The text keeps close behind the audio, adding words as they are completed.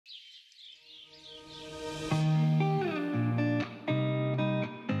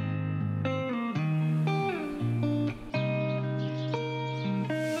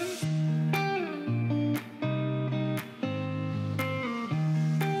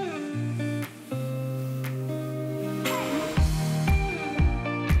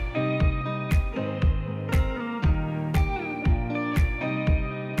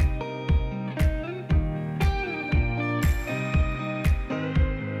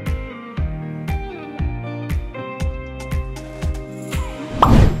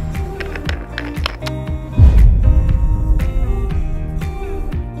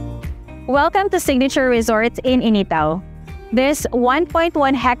Welcome to Signature Resort in Initao. This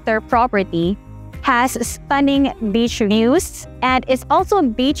 1.1 hectare property has stunning beach views and is also a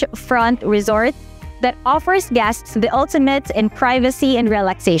beachfront resort that offers guests the ultimate in privacy and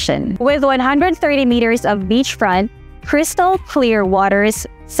relaxation. With 130 meters of beachfront, crystal clear waters,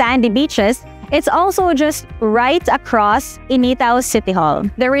 sandy beaches, it's also just right across Initao City Hall.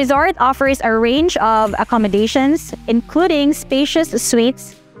 The resort offers a range of accommodations, including spacious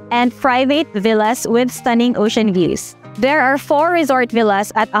suites and private villas with stunning ocean views. There are 4 resort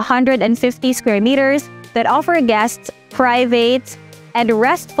villas at 150 square meters that offer guests private and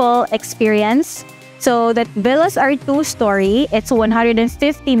restful experience. So that villas are 2-story. It's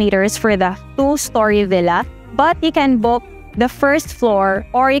 150 meters for the 2-story villa, but you can book the first floor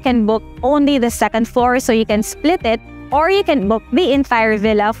or you can book only the second floor, so you can split it, or you can book the entire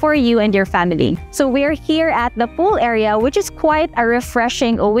villa for you and your family. So we're here at the pool area, which is quite a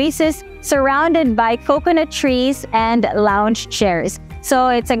refreshing oasis surrounded by coconut trees and lounge chairs. So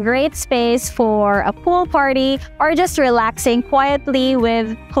it's a great space for a pool party or just relaxing quietly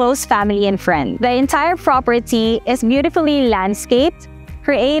with close family and friends. The entire property is beautifully landscaped,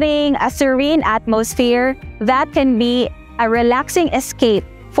 creating a serene atmosphere that can be a relaxing escape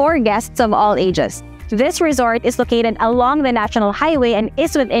for guests of all ages. This resort is located along the National Highway and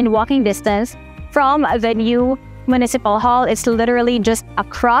is within walking distance from the new Municipal Hall. It's literally just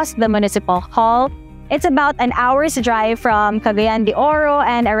across the Municipal Hall. It's about an hour's drive from Cagayan de Oro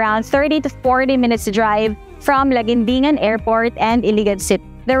and around 30 to 40 minutes drive from Laguindingan Airport and Iligan City.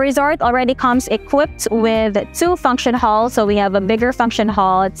 The resort already comes equipped with 2 function halls. So we have a bigger function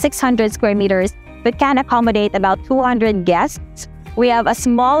hall at 600 square meters that can accommodate about 200 guests. We have a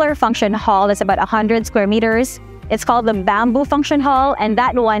smaller function hall that's about 100 square meters. It's called the Bamboo Function Hall, and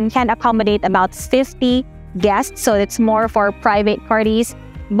that one can accommodate about 50 guests, so it's more for private parties.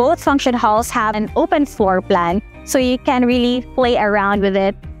 Both function halls have an open floor plan, so you can really play around with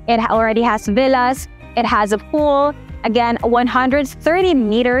it. It already has villas, it has a pool, again, 130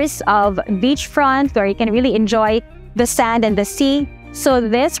 meters of beachfront where you can really enjoy the sand and the sea. So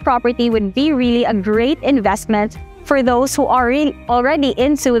this property would be really a great investment for those who are already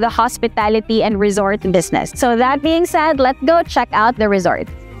into the hospitality and resort business. So that being said, let's go check out the resort.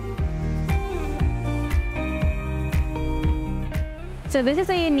 So this is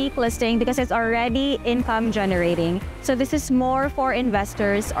a unique listing because it's already income generating. So this is more for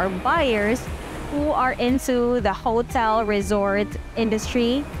investors or buyers who are into the hotel resort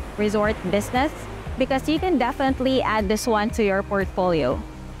industry, resort business, because you can definitely add this one to your portfolio.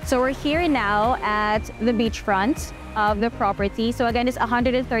 So we're here now at the beachfront of the property. So again, it's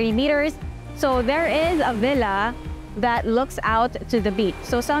 130 meters. So there is a villa that looks out to the beach.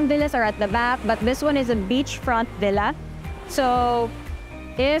 So some villas are at the back, but this one is a beachfront villa. So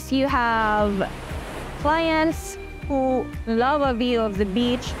if you have clients who love a view of the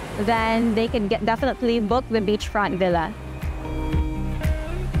beach, then they can definitely book the beachfront villa.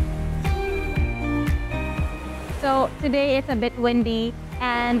 So today it's a bit windy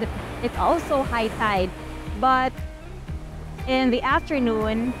and it's also high tide, but in the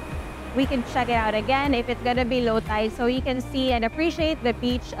afternoon, we can check it out again if it's gonna be low tide, so you can see and appreciate the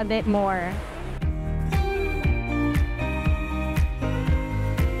beach a bit more.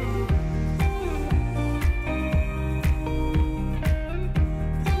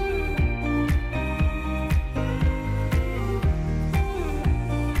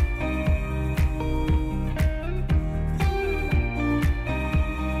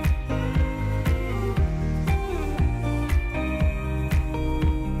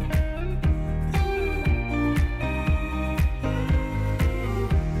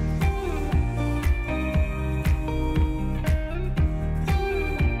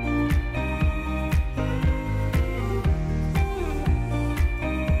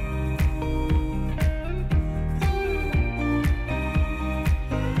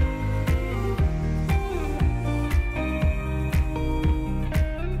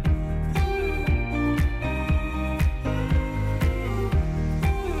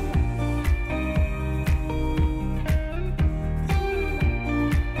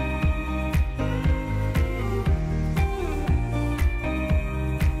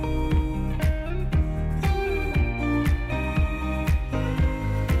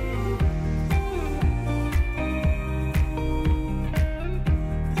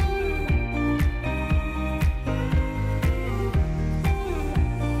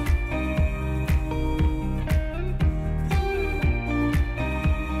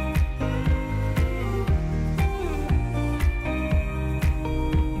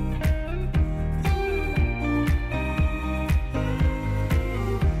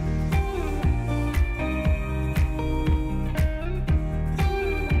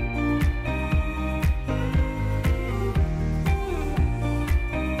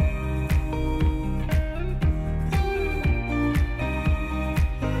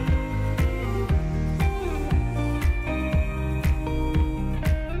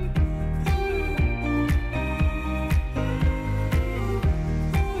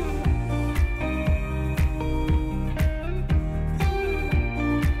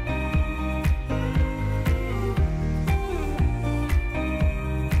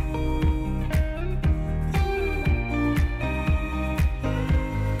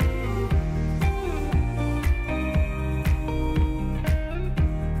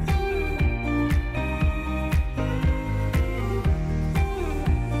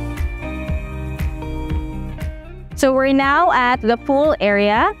 So we're now at the pool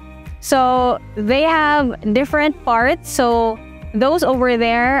area. So they have different parts. So those over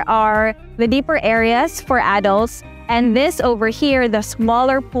there are the deeper areas for adults. And this over here, the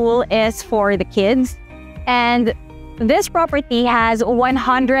smaller pool, is for the kids. And this property has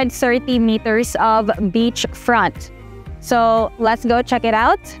 130 meters of beachfront. So let's go check it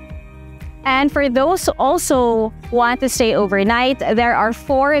out. And for those who also want to stay overnight, there are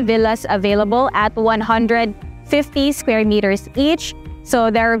 4 villas available at 150 square meters each. So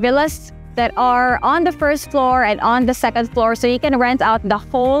there are villas that are on the first floor and on the second floor. So you can rent out the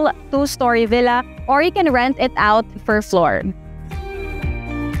whole 2-story villa, or you can rent it out per floor.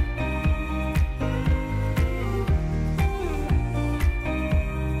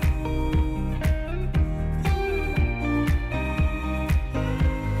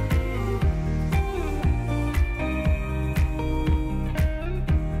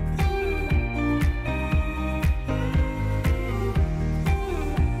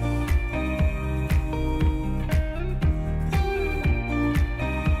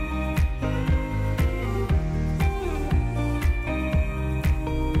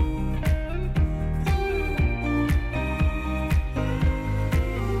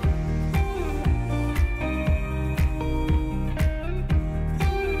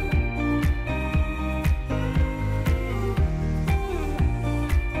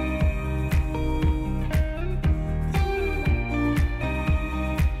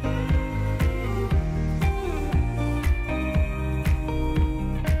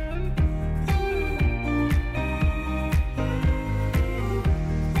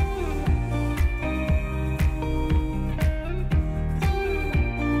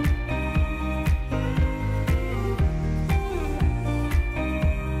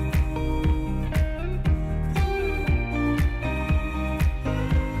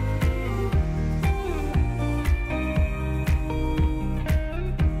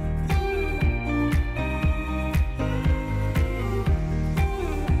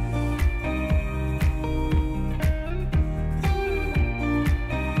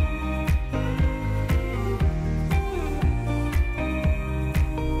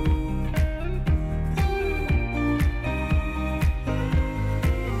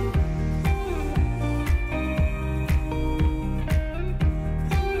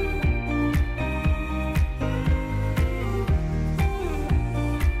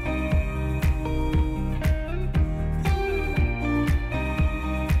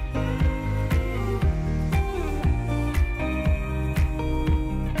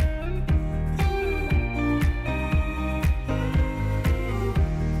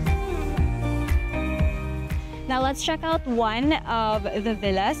 Now let's check out one of the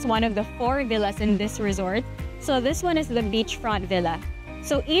villas, one of the 4 villas in this resort. So this one is the beachfront villa.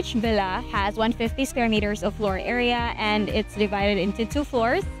 So each villa has 150 square meters of floor area, and it's divided into 2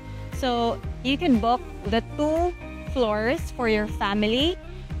 floors. So you can book the 2 floors for your family,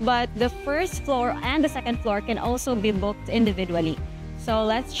 but the first floor and the second floor can also be booked individually. So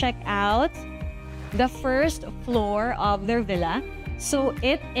let's check out the first floor of their villa. So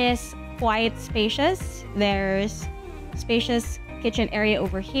it is quite spacious. There's spacious kitchen area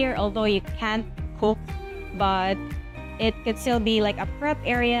over here, although you can't cook, but it could still be like a prep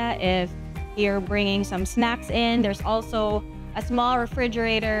area if you're bringing some snacks in. There's also a small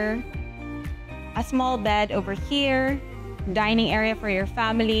refrigerator, a small bed over here, dining area for your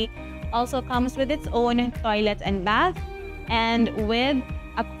family. Also comes with its own toilet and bath, and with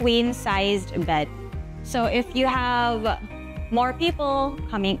a queen-sized bed. So if you have more people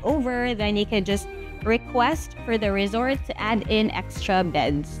coming over, then you could just request for the resort to add in extra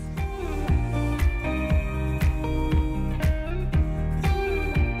beds.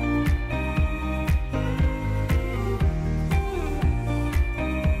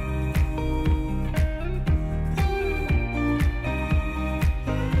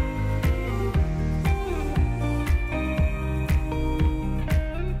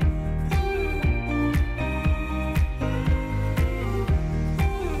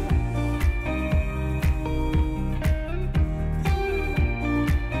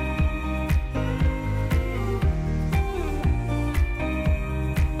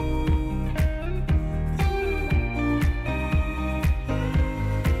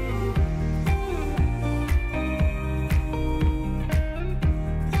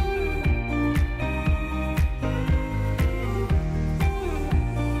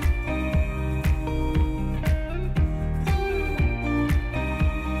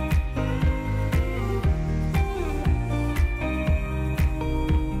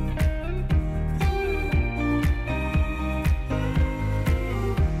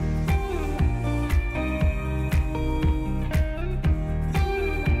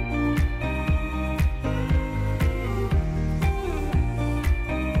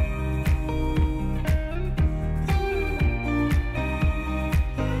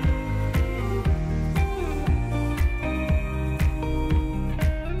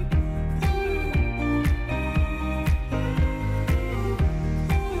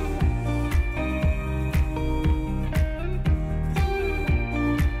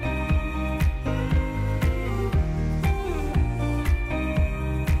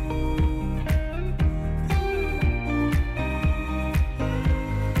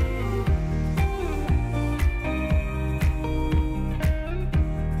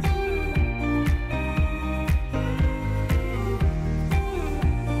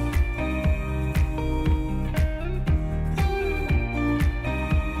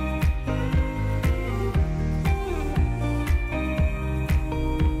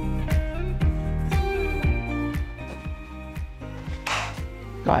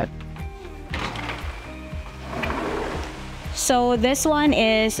 spot. So this one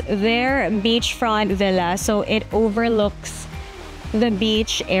is their beachfront villa. So it overlooks the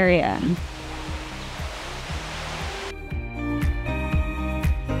beach area.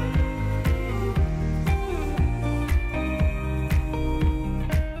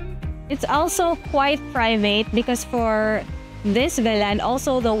 It's also quite private because for this villa and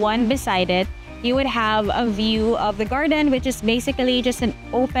also the one beside it, you would have a view of the garden, which is basically just an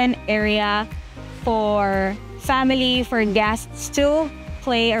open area for family, for guests to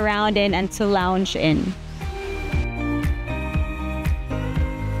play around in and to lounge in.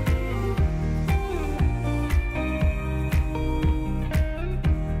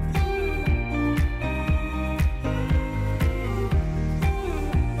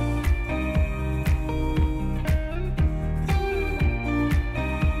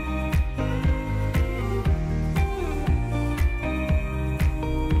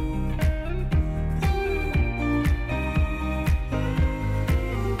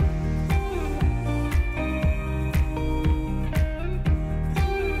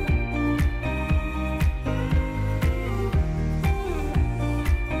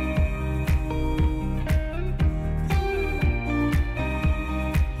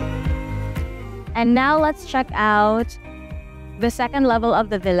 And now let's check out the second level of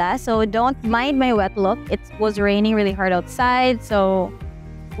the villa. So don't mind my wet look. It was raining really hard outside, so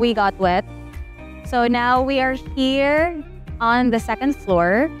we got wet. So now we are here on the second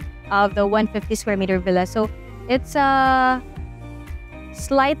floor of the 150 square meter villa. So it's a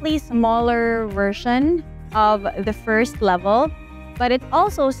slightly smaller version of the first level, but it's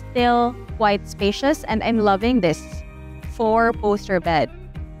also still quite spacious, and I'm loving this 4-poster bed.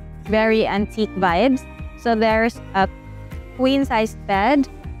 Very antique vibes. So there's a queen-sized bed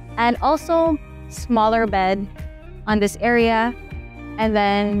and also smaller bed on this area. And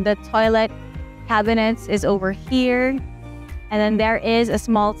then the toilet cabinets is over here. And then there is a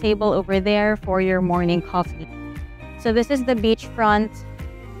small table over there for your morning coffee. So this is the beachfront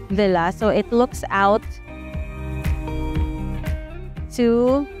villa. So it looks out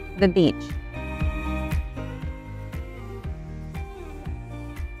to the beach.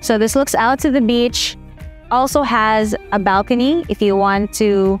 So this looks out to the beach, also has a balcony if you want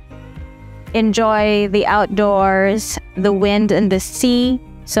to enjoy the outdoors, the wind and the sea.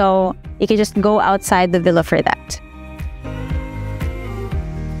 So you can just go outside the villa for that.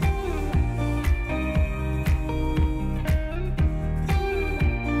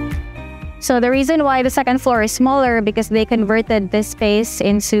 So the reason why the second floor is smaller because they converted this space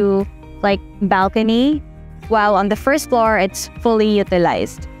into like balcony, while on the first floor it's fully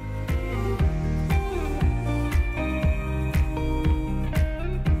utilized.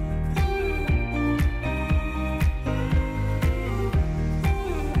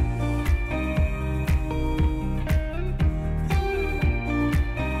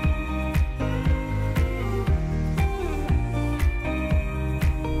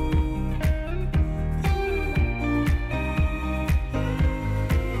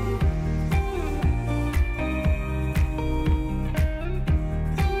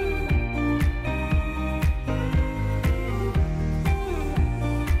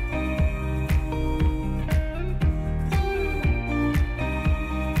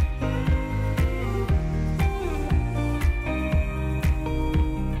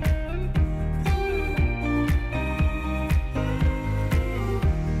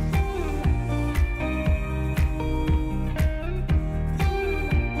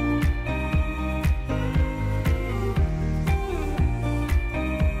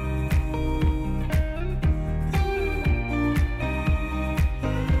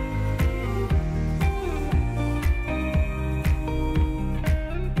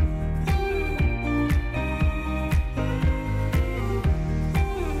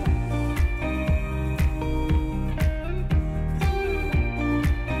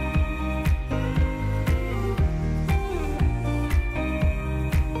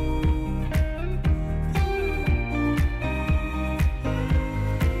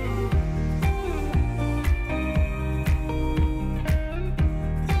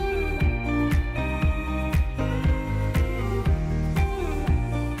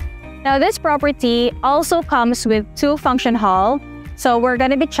 Now this property also comes with 2 function hall. So we're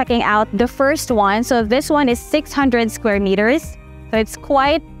going to be checking out the first one. So this one is 600 square meters. So it's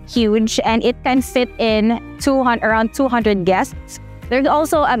quite huge and it can fit in around 200 guests. There's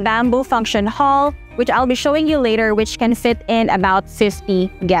also a bamboo function hall, which I'll be showing you later, which can fit in about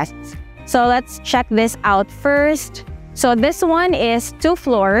 50 guests. So let's check this out first. So this one is 2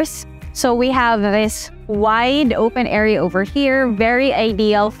 floors. So we have this wide open area over here, very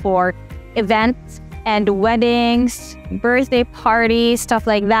ideal for events and weddings, birthday parties, stuff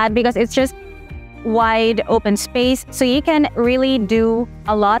like that, because it's just wide open space. So you can really do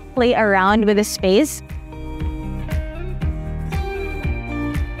a lot, play around with the space.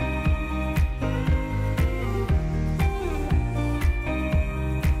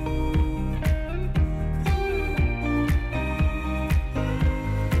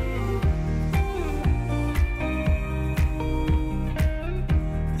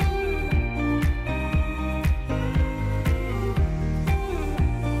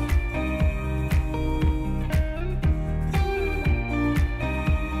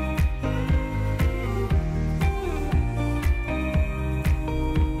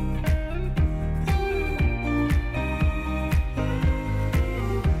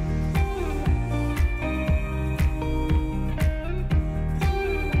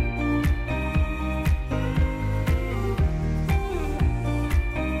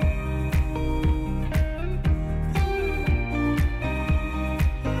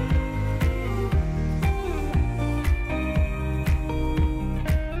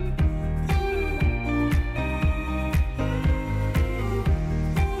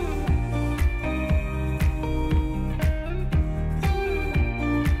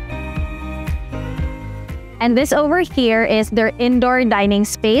 And this over here is their indoor dining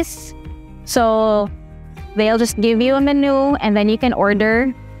space. So they'll just give you a menu and then you can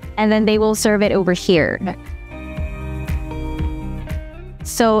order and then they will serve it over here.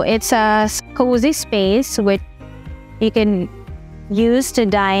 So it's a cozy space which you can use to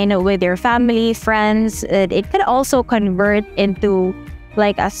dine with your family, friends. It could also convert into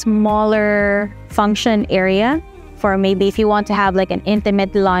like a smaller function area for maybe if you want to have like an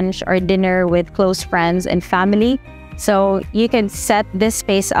intimate lunch or dinner with close friends and family. So you can set this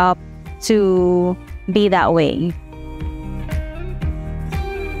space up to be that way.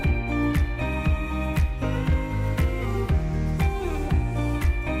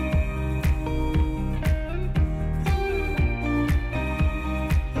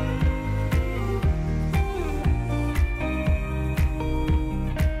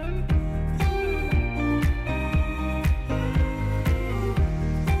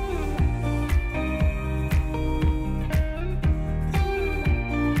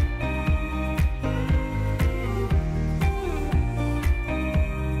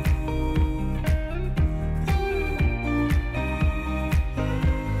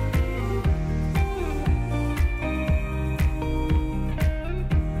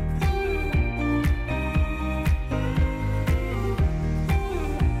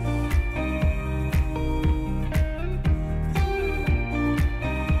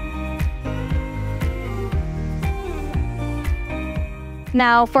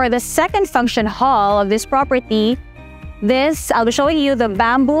 Now, for the second function hall of this property, I'll be showing you the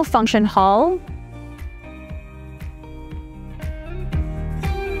bamboo function hall.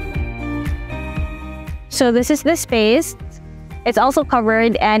 So this is the space. It's also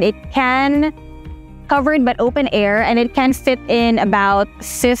covered and covered but open air, and it can fit in about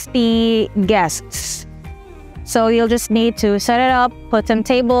 50 guests. So you'll just need to set it up, put some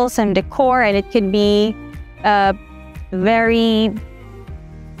tables, some decor, and it could be a very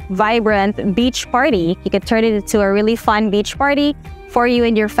vibrant beach party. You could turn it into a really fun beach party for you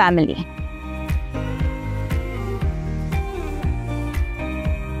and your family.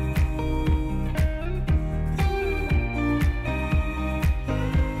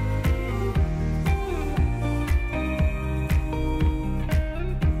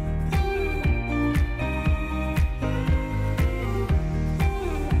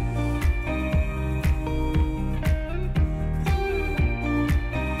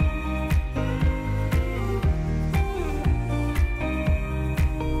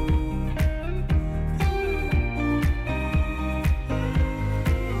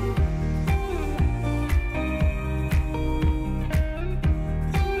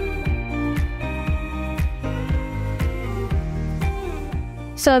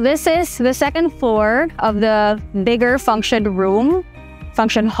 So this is the second floor of the bigger function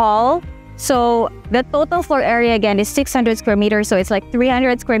hall. So the total floor area again is 600 square meters. So it's like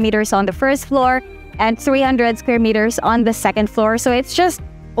 300 square meters on the first floor and 300 square meters on the second floor. So it's just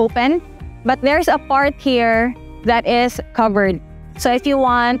open, but there's a part here that is covered. So if you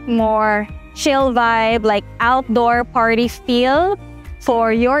want more chill vibe, like outdoor party feel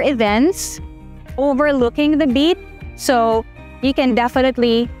for your events, overlooking the beach, so you can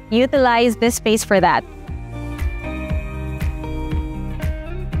definitely utilize this space for that.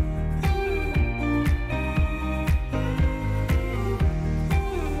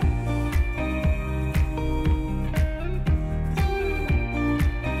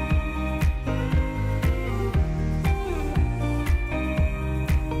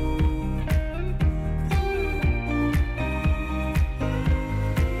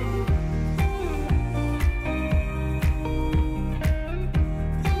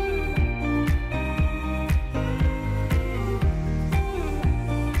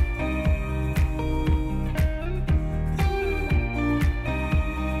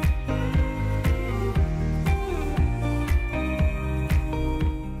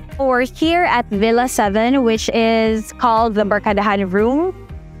 Or here at Villa 7, which is called the Barkadahan Room,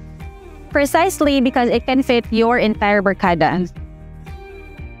 precisely because it can fit your entire barkada.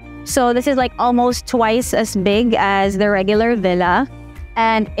 So this is like almost twice as big as the regular villa,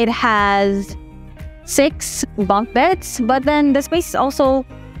 and it has 6 bunk beds, but then the space is also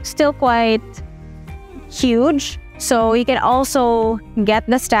still quite huge. So you can also get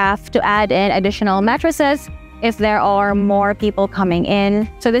the staff to add in additional mattresses if there are more people coming in.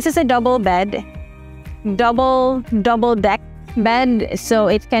 So this is a double bed, double deck bed, so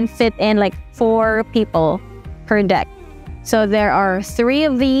it can fit in like 4 people per deck. So there are 3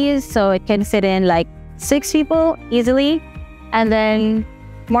 of these, so it can fit in like 6 people easily. And then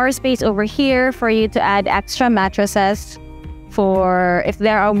more space over here for you to add extra mattresses for if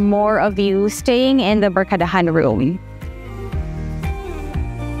there are more of you staying in the Barkadahan room.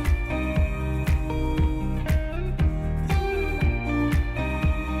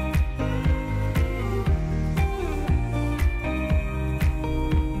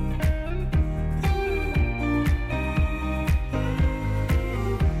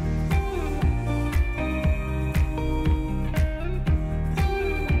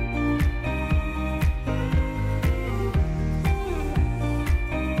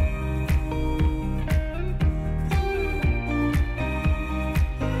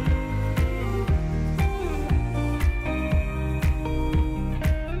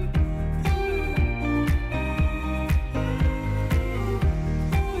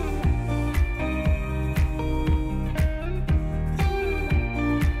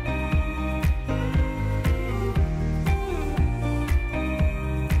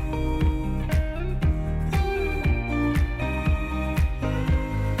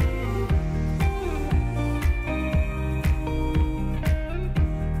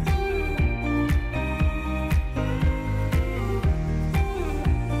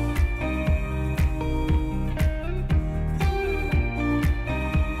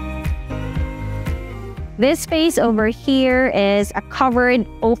 This space over here is a covered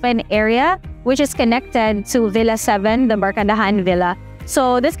open area which is connected to Villa 7, the Barkadahan Villa.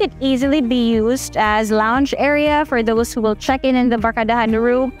 So this could easily be used as lounge area for those who will check in the Barkadahan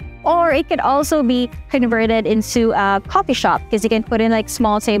room, or it could also be converted into a coffee shop because you can put in like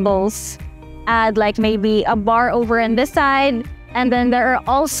small tables, add like maybe a bar over on this side, and then there are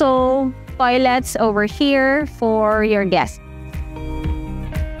also toilets over here for your guests.